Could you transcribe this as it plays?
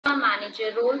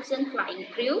manager roles and flying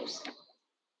crews.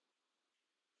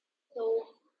 So,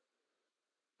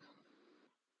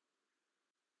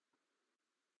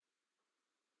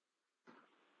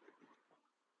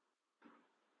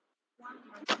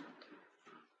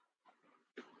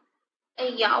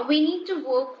 yeah, we need to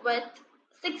work with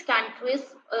 6 countries,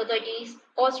 that is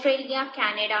Australia,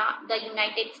 Canada, the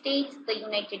United States, the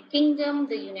United Kingdom,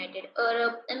 the United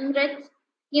Arab Emirates,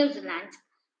 New Zealand.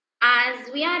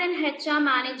 As we are an HR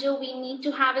manager, we need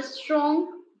to have a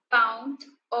strong bound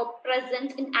or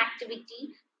presence in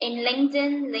activity in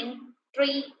LinkedIn,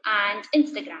 Linktree, and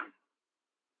Instagram.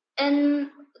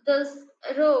 In this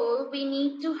role, we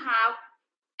need to have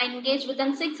engaged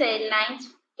within 6 airlines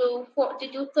to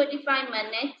 40 to 35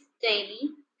 minutes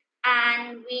daily,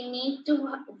 and we need to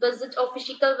visit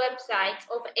official websites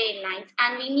of airlines,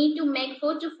 and we need to make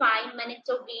 4 to 5 minutes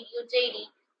of video daily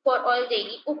for all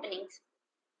daily openings.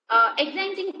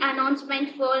 Exciting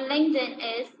announcement for LinkedIn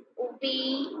is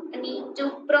we need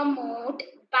to promote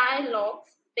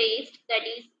dialogues based, that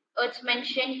is, it's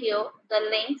mentioned here, the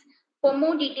links. For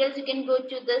more details, you can go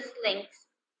to this links.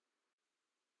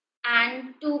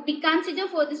 And to be considered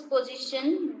for this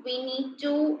position, we need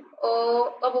to,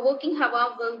 our working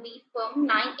hour will be from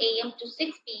 9 a.m. to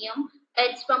 6 p.m.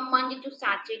 It's from Monday to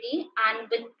Saturday and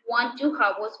with 1 2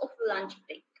 hours of lunch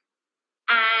break.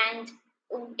 And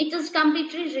it is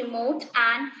completely remote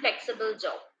and flexible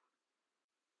job.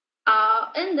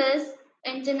 In this,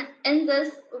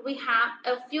 we have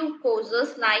a few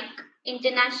courses like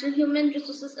International Human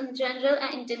Resources in general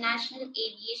and International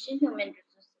Aviation Human Resources.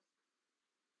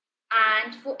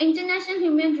 And for International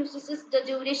Human Resources, the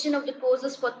duration of the course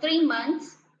is for 3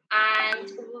 months, and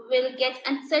we will get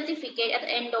a certificate at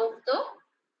the end of the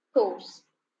course.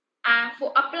 And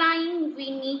for applying,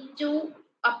 we need to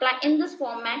apply in this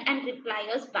format and reply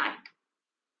us back.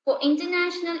 For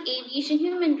International Aviation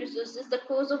Human Resources, the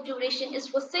course of duration is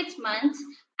for 6 months,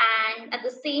 and at the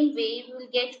same way, we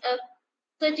will get a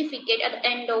certificate at the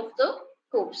end of the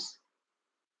course.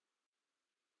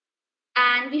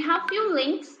 And we have few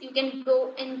links. You can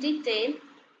go in detail.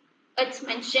 It's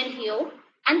mentioned here.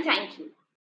 And thank you.